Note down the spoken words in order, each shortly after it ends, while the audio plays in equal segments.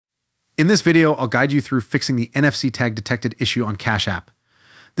In this video, I'll guide you through fixing the NFC Tag Detected issue on Cash App.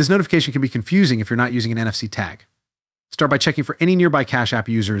 This notification can be confusing if you're not using an NFC tag. Start by checking for any nearby Cash App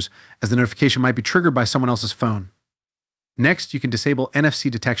users, as the notification might be triggered by someone else's phone. Next, you can disable NFC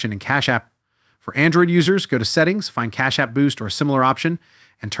detection in Cash App. For Android users, go to Settings, find Cash App Boost or a similar option,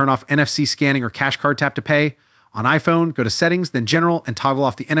 and turn off NFC scanning or cash card tap to pay. On iPhone, go to Settings, then General, and toggle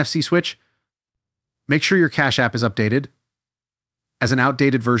off the NFC switch. Make sure your Cash App is updated, as an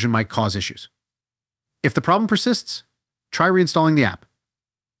outdated version might cause issues. If the problem persists, try reinstalling the app.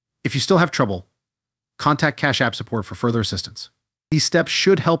 If you still have trouble, contact Cash App support for further assistance. These steps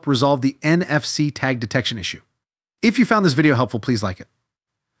should help resolve the NFC tag detection issue. If you found this video helpful, please like it.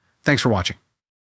 Thanks for watching.